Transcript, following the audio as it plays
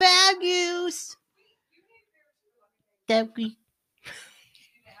and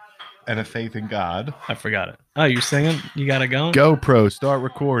a faith in God. I forgot it. Oh, you're singing? You got it going? GoPro, start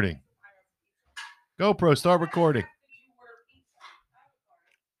recording. GoPro, start recording.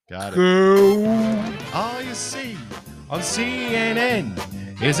 Got it. All you see on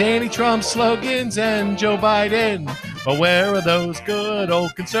CNN is anti-Trump slogans and Joe Biden. But where are those good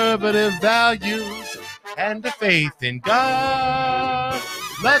old conservative values and the faith in God?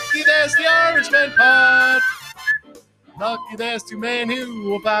 Lucky there's the Orangeman pod. Lucky there's two men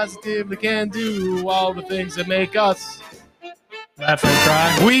who positively can do all the things that make us laugh and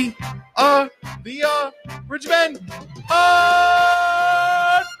cry. We are the Orangeman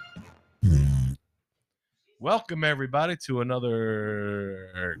pod. Welcome, everybody, to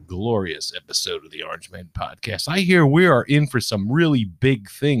another glorious episode of the Orangeman podcast. I hear we are in for some really big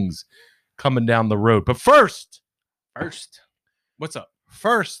things coming down the road. But first, what's up?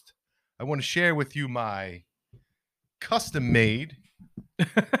 First, I want to share with you my custom-made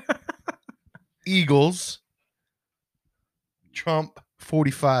Eagles Trump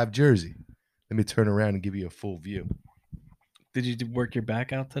 45 jersey. Let me turn around and give you a full view. Did you work your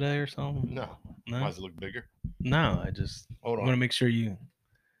back out today or something? No. Why does it look bigger? No, I just want to make sure you.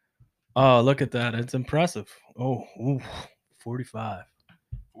 Oh, look at that. It's impressive. Oh, ooh, 45.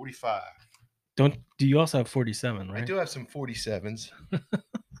 45. Do you also have 47, right? I do have some 47s. But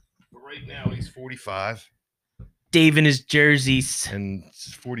right now he's 45. Dave and his jerseys. And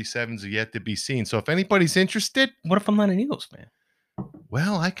 47s are yet to be seen. So if anybody's interested. What if I'm not an Eagles fan?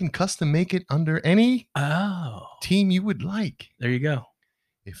 Well, I can custom make it under any team you would like. There you go.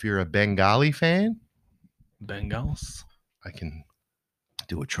 If you're a Bengali fan. Bengals. I can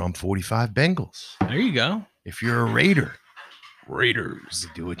do a Trump 45 Bengals. There you go. If you're a Raider. Raiders.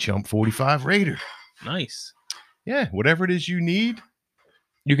 Do a Trump 45 Raider. Nice. Yeah, whatever it is you need.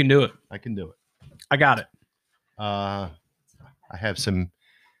 You can do it. I can do it. I got it. I have some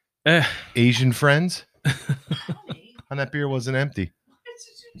Asian friends. And that beer wasn't empty.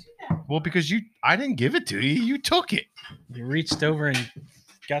 Well, because I didn't give it to you. You took it. You reached over and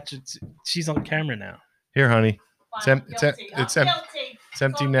got your. She's on camera now. Here, honey. It's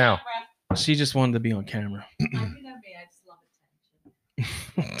empty now. She just wanted to be on camera.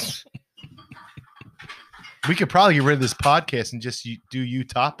 We could probably get rid of this podcast and just do you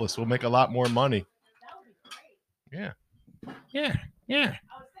topless. We'll make a lot more money. Yeah.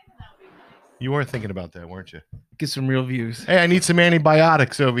 You were thinking about that, weren't you? Get some real views. Hey, I need some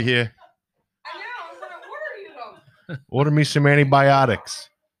antibiotics over here. I know. I'm going to order you them. Order me some antibiotics.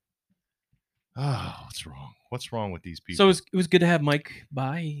 Oh, what's wrong? What's wrong with these people? So it was good to have Mike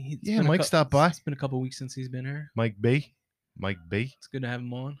by. Mike stopped by. It's been a couple weeks since he's been here. Mike B. It's good to have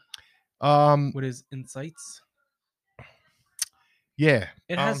him on. With his insights. Yeah.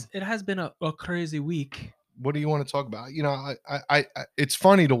 It has been a crazy week. What do you want to talk about? You know, I it's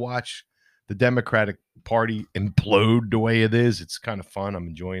funny to watch the Democratic Party implode the way it is. It's kind of fun. I'm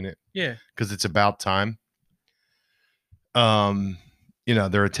enjoying it. Yeah. Because it's about time. You know,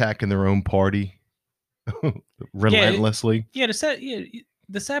 they're attacking their own party relentlessly. Yeah,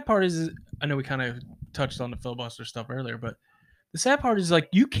 the sad part is I know we kind of touched on the filibuster stuff earlier, but the sad part is like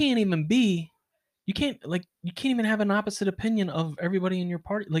you can't even have an opposite opinion of everybody in your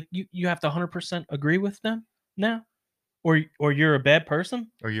party. Like you have to 100% agree with them now, or you're a bad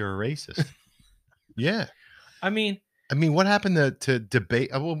person, or you're a racist. Yeah, I mean, what happened to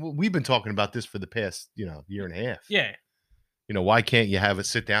debate? Well, we've been talking about this for the past year and a half. Yeah, why can't you have a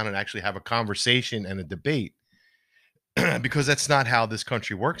sit down and actually have a conversation and a debate? Because that's not how this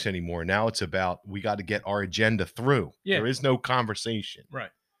country works anymore. Now it's about we got to get our agenda through. Yeah. There is no conversation. Right.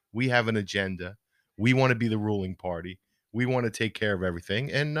 We have an agenda. We want to be the ruling party. We want to take care of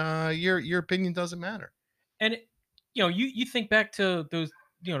everything, and your opinion doesn't matter. And you think back to those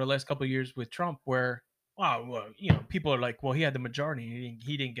the last couple of years with Trump, where people are like, well, he had the majority,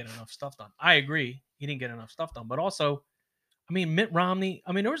 he didn't get enough stuff done. I agree, he didn't get enough stuff done, but also, I mean, Mitt Romney.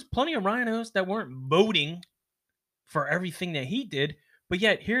 I mean, there was plenty of rhinos that weren't voting for everything that he did, but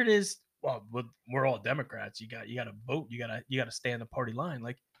yet here it is. Well, we're all Democrats. You got to vote. You got to stay on the party line.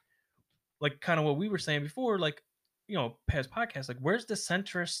 Like kind of what we were saying before, like, past podcasts, like where's the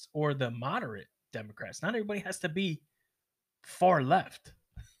centrist or the moderate Democrats? Not everybody has to be far left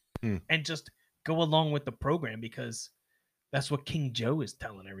and just go along with the program because that's what King Joe is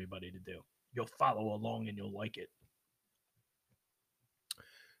telling everybody to do. You'll follow along and you'll like it.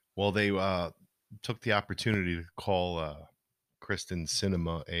 Well, they took the opportunity to call Kristen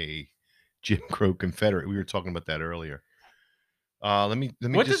Sinema a Jim Crow Confederate. We were talking about that earlier. Let me.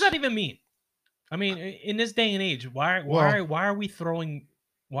 What does that even mean? I mean, in this day and age, why are we throwing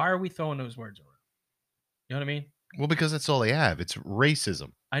those words around? You know what I mean? Well, because that's all they have. It's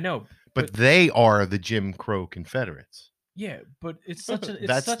racism. I know, But they are the Jim Crow Confederates. yeah, but it's such a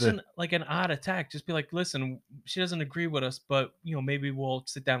That's an like an odd attack. Just be like, listen, she doesn't agree with us, but maybe we'll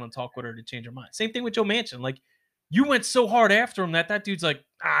sit down and talk with her to change her mind. Same thing with Joe Manchin. Like, you went so hard after him that dude's like,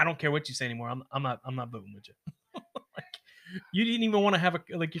 I don't care what you say anymore. I'm not voting with you. Like, you didn't even want to have a,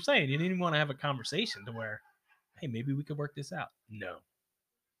 like you're saying, you didn't even want to have a conversation to where, hey, maybe we could work this out. No,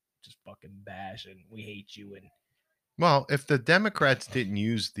 just fucking bash and we hate you. And Well, if the Democrats didn't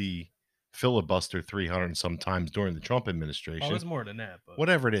use the filibuster 300 sometimes during the Trump administration, it was more than that, but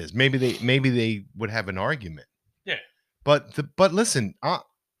whatever it is, maybe they would have an argument. yeah. But listen,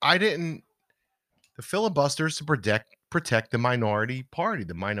 I didn't. The filibuster is to protect the minority party,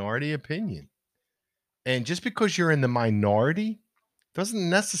 the minority opinion, and just because you're in the minority doesn't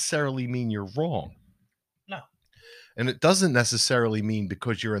necessarily mean you're wrong. No. And it doesn't necessarily mean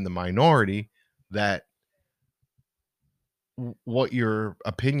because you're in the minority that what your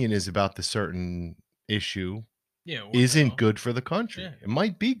opinion is about the certain issue isn't good for the country. Yeah. It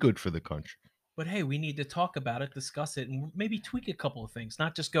might be good for the country. But hey, we need to talk about it, discuss it, and maybe tweak a couple of things,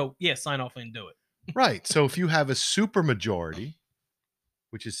 not just go, yeah, sign off and do it. Right. So if you have a supermajority,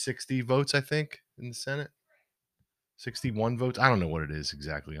 which is 60 votes, I think, in the Senate, 61 votes. I don't know what it is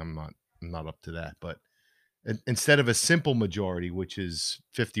exactly. I'm not up to that. But instead of a simple majority, which is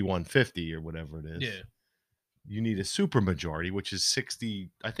 51-50 or whatever it is, Yeah. you need a supermajority, which is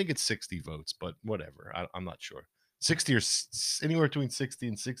 60. I think it's 60 votes, but whatever. I'm not sure. 60 or anywhere between 60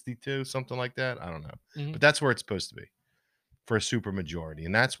 and 62, something like that. I don't know. Mhm. But that's where it's supposed to be for a supermajority.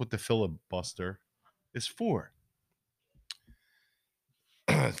 And that's what the filibuster is for.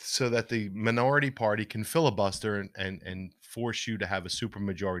 So that the minority party can filibuster and force you to have a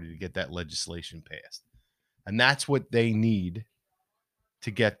supermajority to get that legislation passed. And that's what they need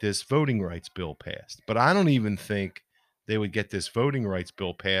to get this voting rights bill passed. But I don't even think they would get this voting rights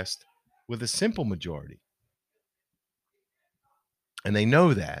bill passed with a simple majority. And they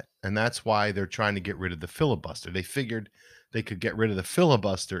know that. And that's why they're trying to get rid of the filibuster. They figured they could get rid of the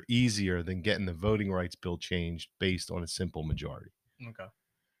filibuster easier than getting the voting rights bill changed based on a simple majority. Okay.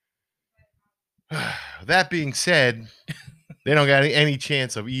 That being said, they don't got any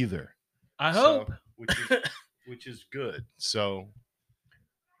chance of either. I hope. Which is good. So,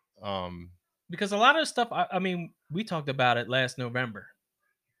 because a lot of stuff, I mean, we talked about it last November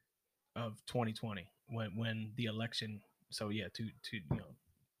of 2020 when the election. So yeah, to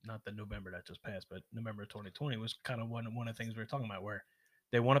not the November that just passed, but November 2020 was kind of one of the things we were talking about, where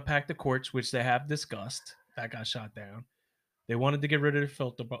they want to pack the courts, which they have discussed. That got shot down. They wanted to get rid of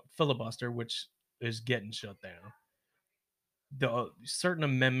the filibuster, which is getting shut down. The certain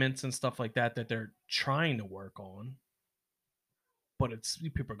amendments and stuff like that they're trying to work on, but it's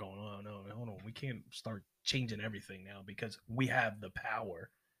people are going, oh no, hold on, we can't start changing everything now because we have the power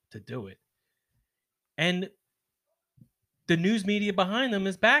to do it. And the news media behind them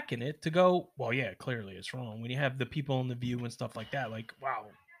is backing it to go, well, yeah, clearly it's wrong. When you have the people on The View and stuff like that, like, wow,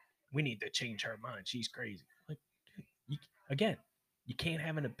 we need to change her mind. She's crazy. Like, you can't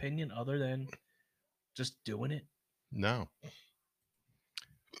have an opinion other than just doing it. No.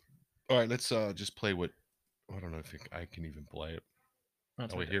 All right, let's just play what. I don't know if I can even play it.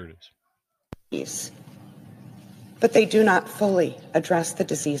 Wait, here it is. But they do not fully address the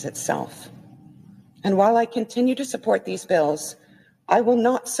disease itself. And while I continue to support these bills, I will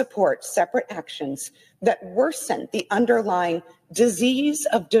not support separate actions that worsen the underlying disease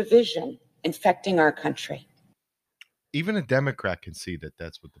of division infecting our country. Even a Democrat can see that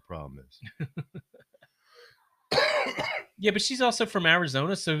that's what the problem is. Yeah, but she's also from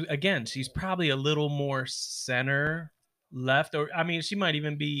Arizona, so again, she's probably a little more center left, or I mean, she might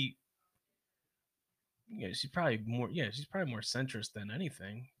even be. Yeah, she's probably more centrist than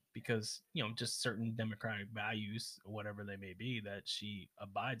anything, because just certain democratic values or whatever they may be that she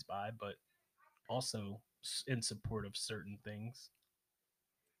abides by, but also in support of certain things,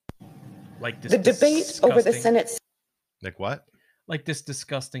 like this. The debate over the Senate. Like what? Like this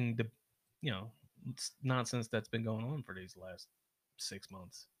disgusting, nonsense that's been going on for these last 6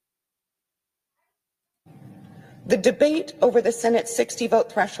 months. The debate over the Senate's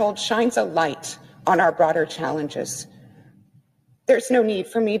 60-vote threshold shines a light on our broader challenges. There's no need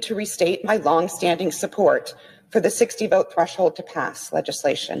for me to restate my long-standing support for the 60-vote threshold to pass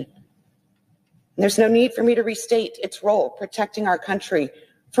legislation. There's no need for me to restate its role protecting our country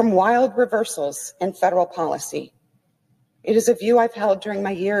from wild reversals in federal policy. It is a view I've held during my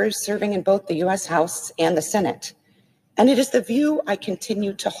years serving in both the U.S. House and the Senate, and it is the view I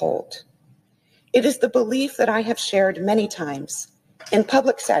continue to hold. It is the belief that I have shared many times in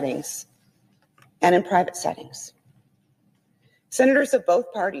public settings and in private settings. Senators of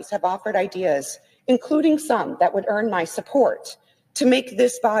both parties have offered ideas, including some that would earn my support, to make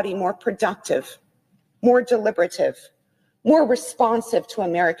this body more productive, more deliberative, more responsive to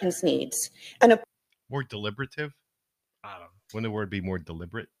Americans' needs, and More deliberative? I don't know. Wouldn't the word be more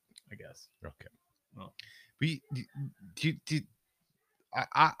deliberate? I guess. Okay. Well,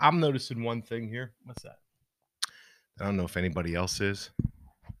 I'm noticing one thing here. what's that? I don't know if anybody else is.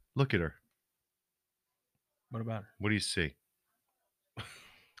 Look at her. What about her? What do you see? Let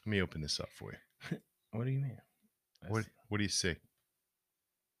me open this up for you. What do you mean? What do you see?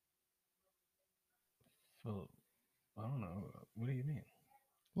 Phil, I don't know. What do you mean?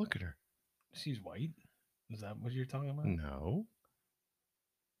 Look at her. She's white? Is that what you're talking about? No.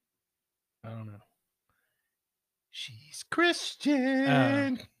 I don't know. She's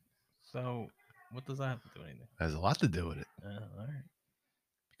Christian. So, what does that have to do with anything? Has a lot to do with it. All right.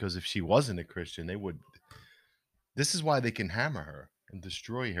 Because if she wasn't a Christian, they would. This is why they can hammer her and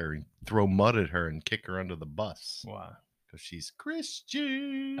destroy her and throw mud at her and kick her under the bus. Why? Because she's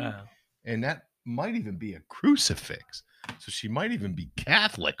Christian. Oh. And that might even be a crucifix. So she might even be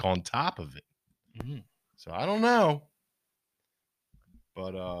Catholic on top of it. Mhm. So I don't know.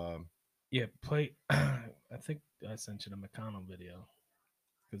 But Yeah, play. I think I sent you the McConnell video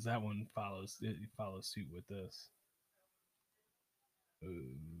because that one follows suit with this.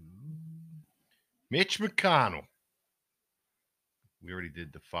 Mitch McConnell. We already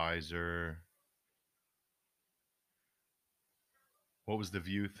did the Pfizer. What was the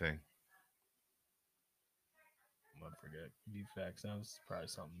View thing? I forget. VFX. That was probably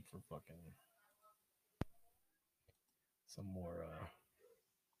something for fucking some more.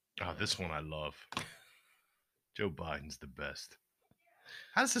 Oh, this one I love. Joe Biden's the best.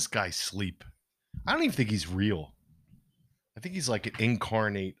 How does this guy sleep? I don't even think he's real. I think he's like an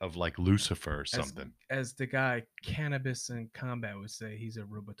incarnate of like Lucifer or something. As the guy Cannabis in Combat would say, he's a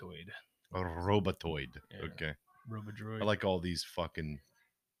robotoid. A robotoid. Yeah. Okay. Robodroid. I like all these fucking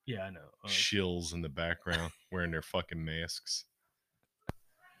Yeah, I know. shills in the background wearing their fucking masks.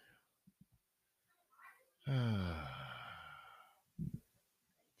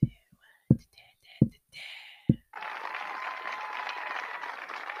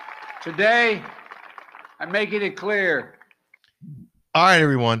 Today, I'm making it clear. All right,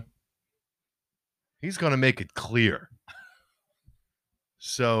 everyone. He's going to make it clear.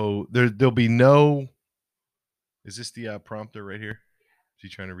 So there'll be no. Is this the prompter right here? Is he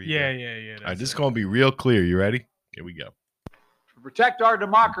trying to read? Yeah. All right, this is going to be real clear. You ready? Here we go. To protect our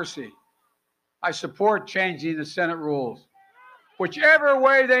democracy, I support changing the Senate rules. Whichever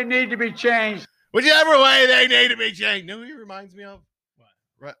way they need to be changed. Whichever way they need to be changed. You know who he reminds me of? What?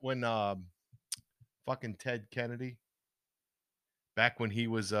 Right when fucking Ted Kennedy, back when he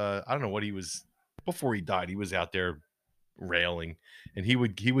was I don't know what he was before he died, he was out there railing, and he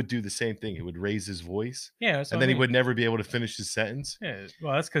would do the same thing. He would raise his voice, Yeah, and then he would never be able to finish his sentence. Yeah,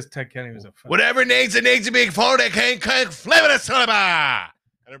 well, that's because Ted Kennedy was a whatever needs to be for the king flip it a.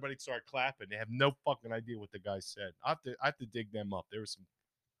 And everybody started clapping. They have no fucking idea what the guy said. I have to dig them up. There were some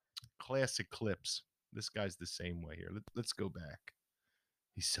classic clips. This guy's the same way here. Let's go back.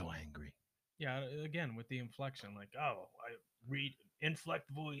 He's so angry. Yeah, again with the inflection, like, oh, I read inflect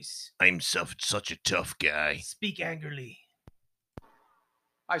voice. I'm such a tough guy. Speak angrily.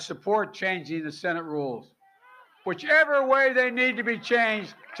 I support changing the Senate rules. Whichever way they need to be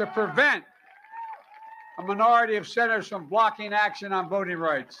changed to prevent a minority of senators from blocking action on voting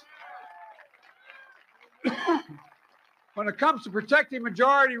rights. When it comes to protecting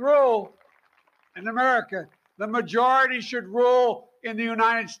majority rule in America, the majority should rule in the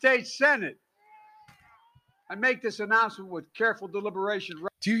United States Senate. I make this announcement with careful deliberation.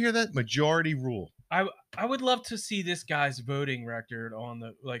 Do you hear that? Majority rule. I would love to see this guy's voting record on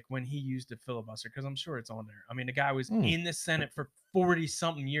the when he used the filibuster, because I'm sure it's on there. I mean, the guy was in the Senate for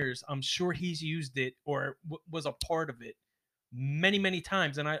 40-something years. I'm sure he's used it or was a part of it many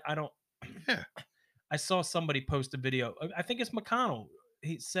times. And I don't. Yeah. I saw somebody post a video. I think it's McConnell.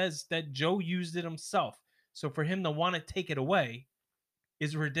 He says that Joe used it himself. So for him to want to take it away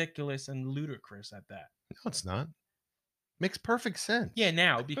is ridiculous and ludicrous at that. No, it's not. Makes perfect sense. Yeah,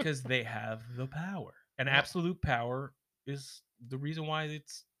 now because they have the power, and absolute power is the reason why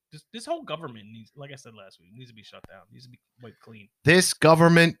it's just this whole government needs, like I said last week, needs to be shut down. Needs to be wiped clean. This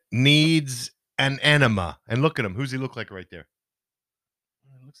government needs an enema. And look at him. Who's he look like right there?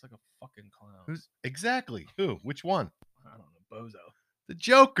 It looks like a fucking clown. Who's exactly who? Which one? I don't know, bozo. The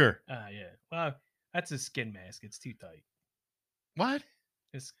Joker. Ah, yeah. Well, that's his skin mask. It's too tight. What?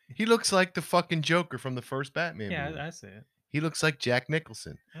 It's, He looks like the fucking Joker from the first Batman yeah, movie. that's it. He looks like Jack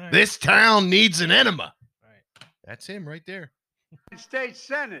Nicholson. All right. This town needs an enema. All right. That's him right there. United States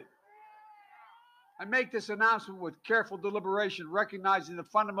Senate. I make this announcement with careful deliberation, recognizing the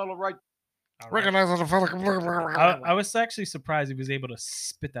fundamental right. I was actually surprised he was able to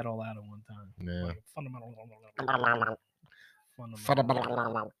spit that all out at one time. Yeah. Like, fundamental.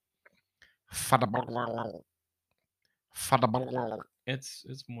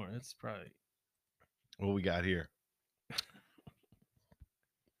 It's more. It's probably. What we got here?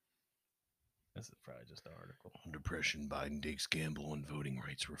 This is probably just an article. Depression, Biden takes gamble on voting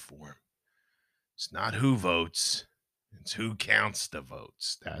rights reform. It's not who votes, it's who counts the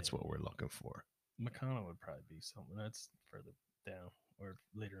votes. That's what we're looking for. McConnell would probably be something that's further down or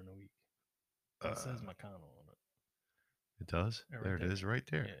later in the week. It says McConnell on it. It does? Right There it there. is, right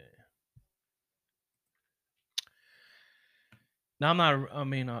there. Yeah. Now,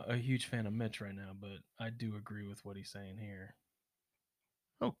 I'm not, a huge fan of Mitch right now, but I do agree with what he's saying here.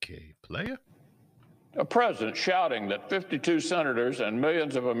 Okay, player. A president shouting that 52 senators and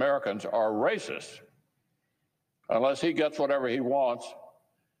millions of Americans are racist unless he gets whatever he wants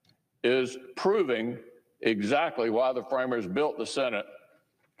is proving exactly why the framers built the Senate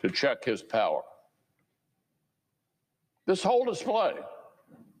to check his power. This whole display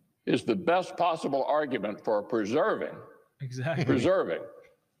is the best possible argument for preserving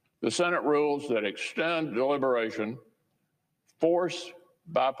the Senate rules that extend deliberation, force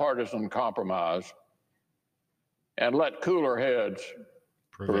bipartisan compromise, and let cooler heads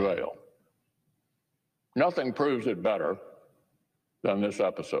prevail. Nothing proves it better than this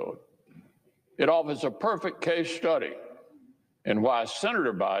episode. It offers a perfect case study in why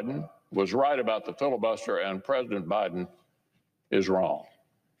Senator Biden was right about the filibuster and President Biden is wrong.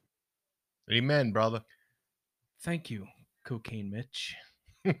 Amen, brother. Thank you, Cocaine Mitch.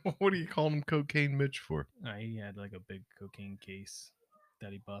 What are you calling him Cocaine Mitch for? He had like a big cocaine case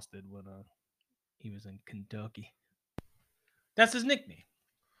that he busted when he was in Kentucky. That's his nickname.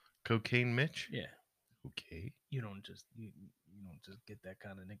 Cocaine Mitch? Yeah. Okay. You don't just get that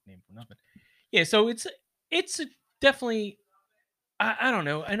kind of nickname for nothing. Yeah, so it's definitely I don't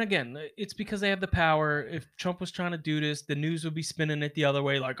know. And again, it's because they have the power. If Trump was trying to do this, the news would be spinning it the other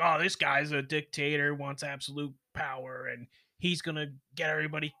way, like, oh, this guy's a dictator, wants absolute power, and he's gonna get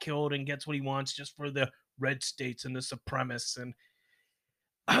everybody killed and gets what he wants just for the red states and the supremacists. And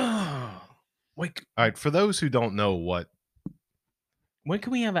like, all right, for those who don't know when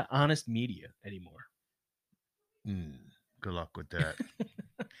can we have an honest media anymore? Good luck with that.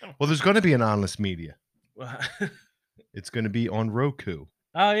 Well, there's going to be an honest media. It's going to be on Roku.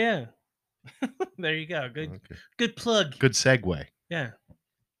 Oh, yeah. There you go. Good plug. Good segue. Yeah.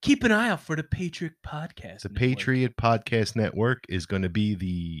 Keep an eye out for the Patriot Podcast Network. Patriot Podcast Network is going to be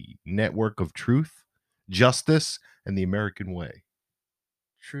the network of truth, justice, and the American way.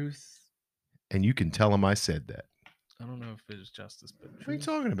 Truth. And you can tell them I said that. I don't know if it was justice, but what are you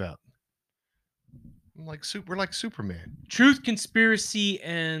talking about? We're like Superman. Truth, conspiracy,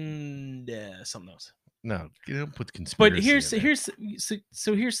 and something else. No, you don't put conspiracy.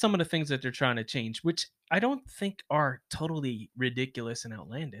 But here's some of the things that they're trying to change, which I don't think are totally ridiculous and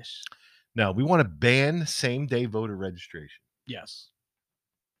outlandish. No, we want to ban same-day voter registration. Yes.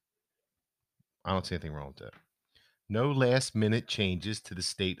 I don't see anything wrong with that. No last-minute changes to the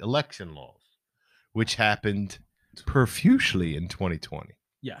state election laws, which happened profusely in 2020.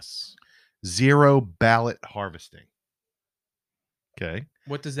 Yes. Zero ballot harvesting. Okay.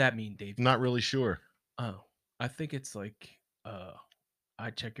 What does that mean, Dave? Not really sure. Oh, I think it's like I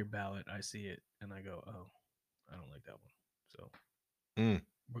check your ballot, I see it, and I go, oh, I don't like that one. So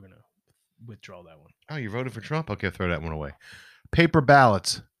we're going to withdraw that one. Oh, you voted for Trump? Okay, throw that one away. Paper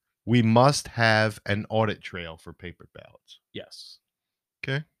ballots. We must have an audit trail for paper ballots. Yes.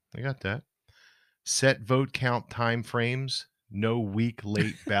 Okay, I got that. Set vote count time frames. No week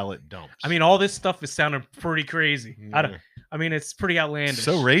late ballot dumps. I mean, all this stuff is sounding pretty crazy. Yeah. I mean, it's pretty outlandish.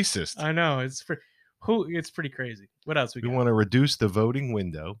 So racist. I know. It's pretty crazy. What else we got? We want to reduce the voting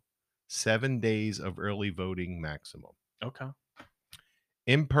window. 7 days of early voting maximum. Okay.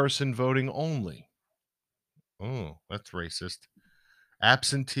 In-person voting only. Oh, that's racist.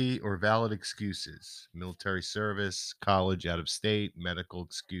 Absentee or valid excuses. Military service, college, out of state, medical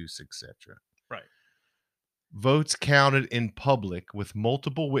excuse, etc. Right. Votes counted in public with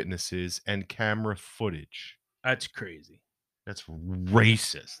multiple witnesses and camera footage. That's crazy. That's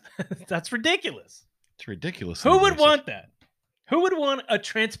racist. That's ridiculous. It's ridiculous. Who would want that? Who would want a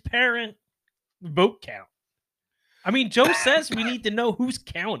transparent vote count? I mean, Joe says we need to know who's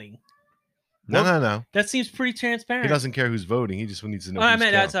counting. No. That seems pretty transparent. He doesn't care who's voting. He just needs to know.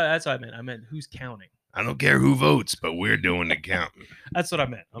 That's what I meant. I meant who's counting. I don't care who votes, but we're doing the counting. That's what I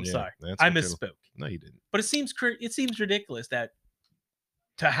meant. I'm sorry. I misspoke. No, you didn't. But it seems ridiculous that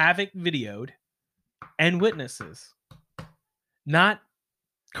to have it videoed and witnesses, not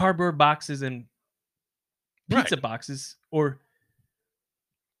cardboard boxes and pizza boxes or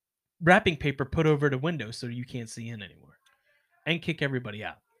wrapping paper put over the window so you can't see in anymore and kick everybody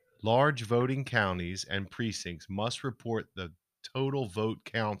out. Large voting counties and precincts must report the total vote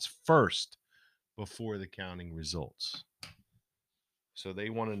counts first before the counting results. So they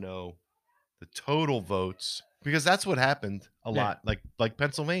want to know the total votes because that's what happened a lot, like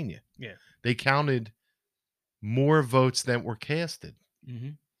Pennsylvania. Yeah. They counted more votes than were casted. Mm-hmm.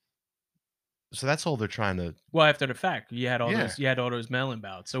 So that's all they're trying to. Well, after the fact, you had all Yeah. those. You had all those mail-in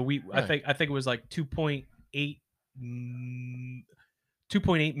ballots. So I think it was like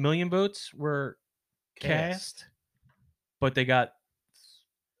 2.8 million votes were cast, but they got,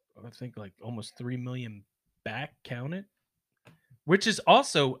 I think, like almost 3 million back counted, which is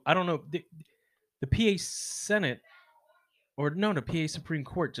also, I don't know, the PA Senate the PA Supreme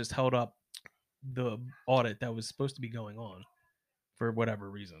Court just held up the audit that was supposed to be going on for whatever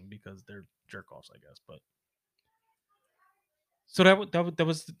reason because they're jerk offs, I guess. But so that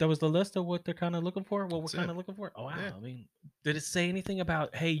was the list of what they're kind of looking for. What we're kind of looking for. Oh wow! Yeah. I mean, did it say anything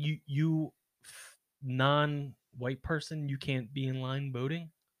about hey, you non-white person, you can't be in line voting?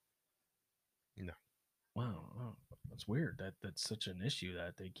 No. Wow, that's weird. That's such an issue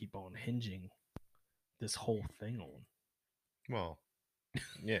that they keep on hinging this whole thing on. Well,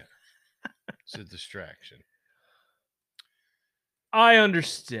 yeah, it's a distraction. I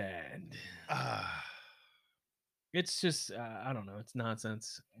understand. Ah. It's just I don't know. It's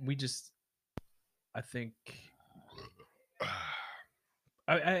nonsense. I think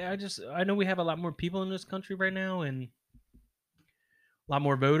I know we have a lot more people in this country right now and a lot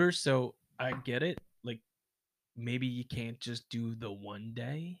more voters, so I get it. Like maybe you can't just do the one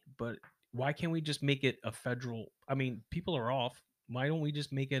day, but why can't we just make it a federal? I mean, people are off. Why don't we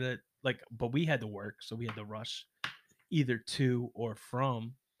just make it but we had to work, so we had to rush either to or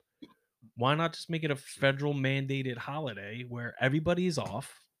from. Why not just make it a federal mandated holiday where everybody's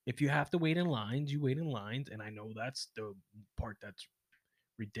off? If you have to wait in lines, you wait in lines. And I know that's the part that's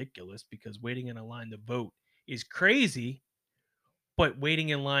ridiculous because waiting in a line to vote is crazy, but waiting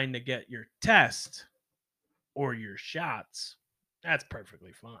in line to get your test or your shots, that's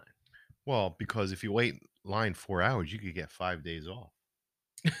perfectly fine. Well, because if you wait in line 4 hours, you could get 5 days off.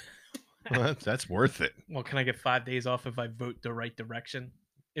 Well, that's worth it. Well, can I get 5 days off if I vote the right direction?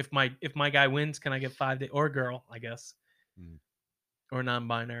 If my guy wins, can I get 5 days, or girl, I guess, or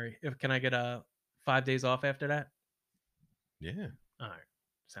non-binary? Can I get 5 days off after that? Yeah. All right,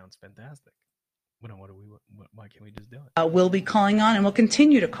 sounds fantastic. Why can't we just do it? We'll be calling on and will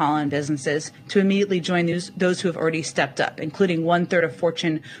continue to call on businesses to immediately join those who have already stepped up, including 1/3 of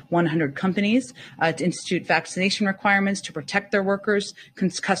Fortune 100 companies, to institute vaccination requirements to protect their workers,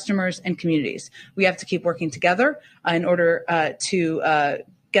 customers, and communities. We have to keep working together in order to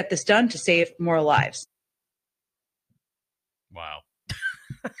get this done to save more lives. Wow.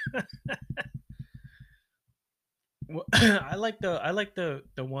 Well, I like the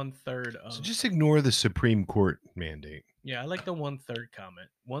 1/3 of. So just ignore the Supreme Court mandate. Yeah, I like the 1/3 comment.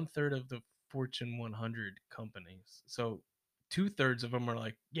 1/3 of the Fortune 100 companies. So 2/3 of them are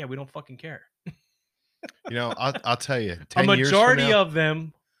like, yeah, we don't fucking care. You know, I'll tell you, A 10 years from majority now, of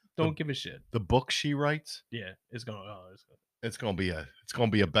them don't give a shit. the book she writes, Yeah, it's gonna be a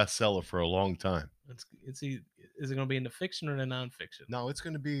bestseller for a long time. is it gonna be in the fiction or the nonfiction? No, it's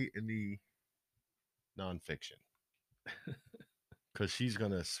going to be in the nonfiction. Because she's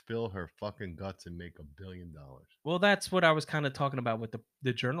going to spill her fucking guts and make $1 billion. Well, that's what I was kind of talking about with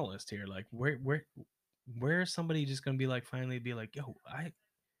the journalist here. Like, where is somebody just gonna be like, finally be like, yo,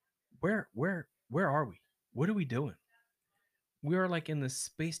 where are we? What are we doing? We are like in the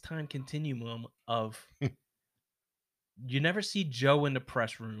space-time continuum of you never see Joe in the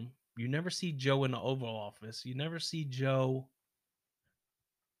press room, you never see Joe in the Oval Office, you never see Joe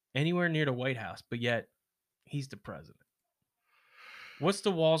anywhere near the White House, but yet he's the president. What's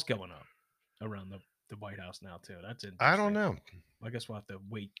the walls going up around the White House now too? That's interesting. I don't know. I guess we'll have to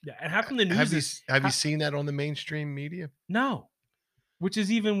wait. And how come the news have you seen that on the mainstream media? No, which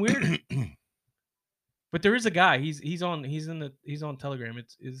is even weirder. But there is a guy. He's on Telegram.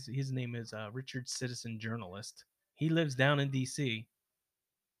 His name is Richard Citizen Journalist. He lives down in DC,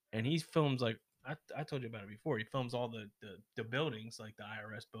 and he films like I told you about it before. He films all the buildings, like the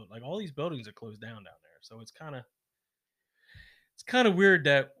IRS building, like all these buildings are closed down there. So it's kind of weird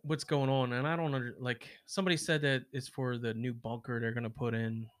that what's going on. And I don't like somebody said that it's for the new bunker they're gonna put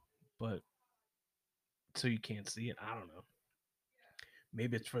in, but so you can't see it. I don't know.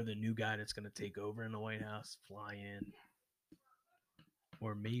 Maybe it's for the new guy that's going to take over in the White House, fly in.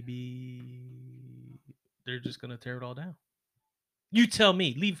 Or maybe they're just gonna tear it all down. You tell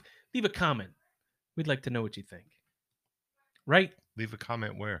me. Leave a comment. We'd like to know what you think. Right? Leave a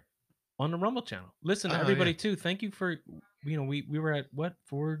comment where? On the Rumble channel. Listen, Oh, everybody yeah. too. Thank you for we were at what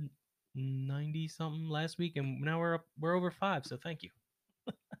 490 something last week, and now we're over 5. So thank you.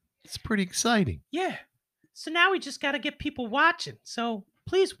 It's pretty exciting. Yeah. So now we just got to get people watching. So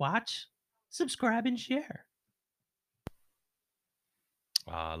please watch, subscribe, and share.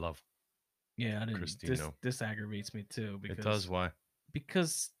 I love Yeah, I didn't. Christino. This aggravates me too because It does. Why?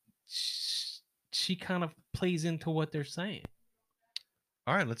 Because she kind of plays into what they're saying.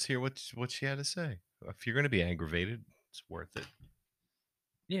 All right, let's hear what she had to say. If you're going to be aggravated, it's worth it.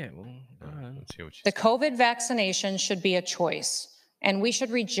 Yeah, well, let's hear what she The said. COVID vaccination should be a choice, and we should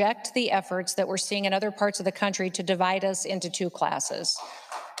reject the efforts that we're seeing in other parts of the country to divide us into 2 classes.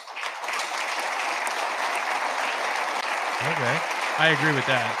 Okay, I agree with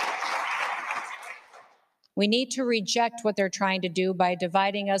that. We need to reject what they're trying to do by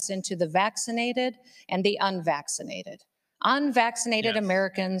dividing us into the vaccinated and the unvaccinated. Unvaccinated Yes.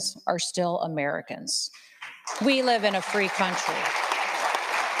 Americans are still Americans. We live in a free country.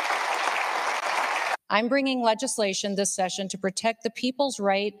 I'm bringing legislation this session to protect the people's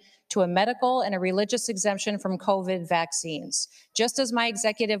right to a medical and a religious exemption from COVID vaccines, just as my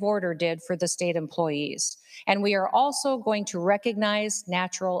executive order did for the state employees. And we are also going to recognize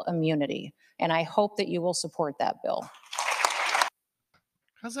natural immunity. And I hope that you will support that bill.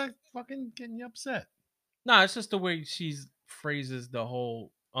 How's that fucking getting you upset? No, it's just the way she phrases the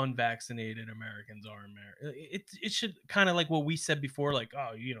whole unvaccinated Americans are American. It should kind of like what we said before, like,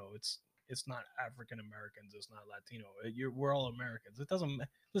 oh, it's not African Americans, it's not Latino. We're all Americans. It doesn't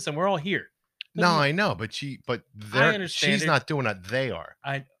listen. We're all here. No, I know, but I understand she's it. not doing it. They are.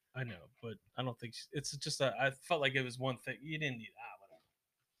 I know, but I don't think it's just I felt like it was one thing. You didn't need whatever.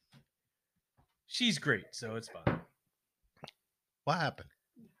 She's great, so it's fine. What happened?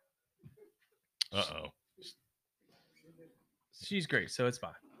 Uh-oh. She's great, so it's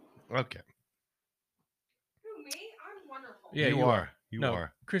fine. Okay. Who, me? I'm wonderful. Yeah, you are. You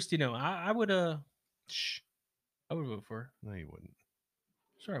are. Christy, no, I would Shh. I would vote for her. No, you wouldn't.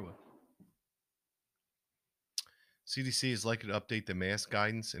 Sure, I would. CDC is likely to update the mask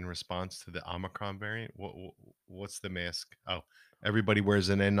guidance in response to the Omicron variant. What's the mask? Oh, everybody wears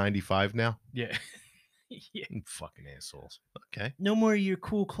an N95 now? Yeah. Yeah. Fucking assholes. Okay. No more of your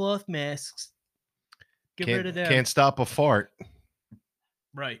cool cloth masks. Get rid of them. Can't stop a fart.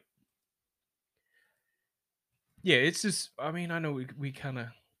 Right. Yeah, it's just, I mean, I know we kind of,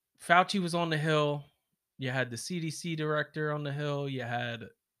 Fauci was on the Hill. You had the CDC director on the Hill. You had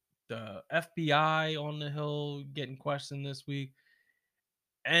the FBI on the Hill getting questioned this week.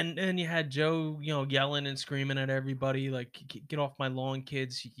 And then you had Joe, yelling and screaming at everybody, like, get off my lawn,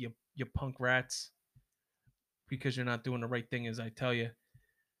 kids, you punk rats, because you're not doing the right thing as I tell you.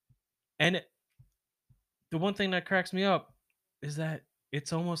 And the one thing that cracks me up is that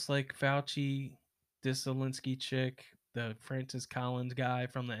it's almost like Fauci, this Zelensky chick, the Francis Collins guy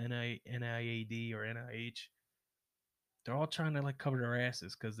from the NIAID or NIH, they're all trying to like cover their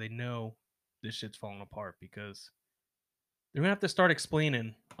asses because they know this shit's falling apart, because they're gonna have to start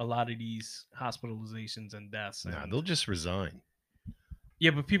explaining a lot of these hospitalizations and deaths. Nah, they'll just resign.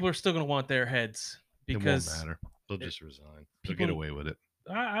 Yeah, but people are still gonna want their heads, because it won't matter. They'll just resign. They'll people get away with it.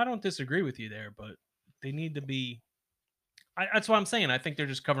 I don't disagree with you there, but they need to be. That's what I'm saying. I think they're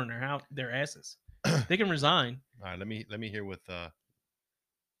just covering their asses. They can resign. All right, let me hear with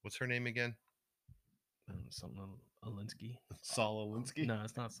what's her name again? Something Alinsky. Saul Alinsky? No,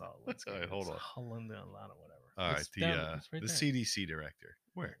 it's not Saul Alinsky. All right, hold on. Holinda, whatever. All right, It's down- it's right the there. CDC director.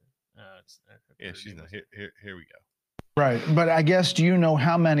 Where? Yeah, her she's name not was- here. We go. Right. But I guess, do you know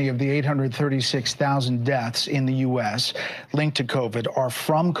how many of the 836,000 deaths in the U.S. linked to COVID are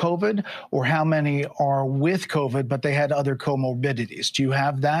from COVID, or how many are with COVID, but they had other comorbidities? Do you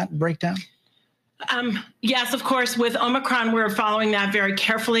have that breakdown? Yes, of course. With Omicron, we're following that very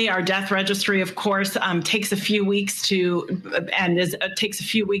carefully. Our death registry, of course, takes a few weeks to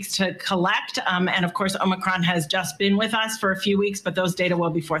collect. And of course, Omicron has just been with us for a few weeks, but those data will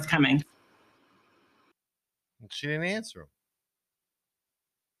be forthcoming. She didn't answer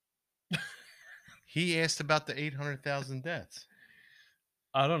him. He asked about the 800,000 deaths.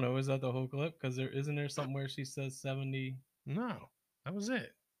 I don't know. Is that the whole clip? Because isn't there something where she says 70? No, that was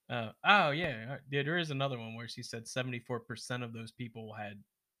it. Yeah. There is another one where she said 74% of those people had.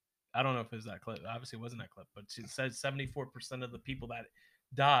 I don't know if it was that clip. Obviously, it wasn't that clip, but she said 74% of the people that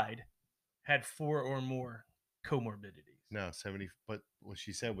died had 4 or more comorbidities. No, 70. But what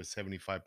she said was 75%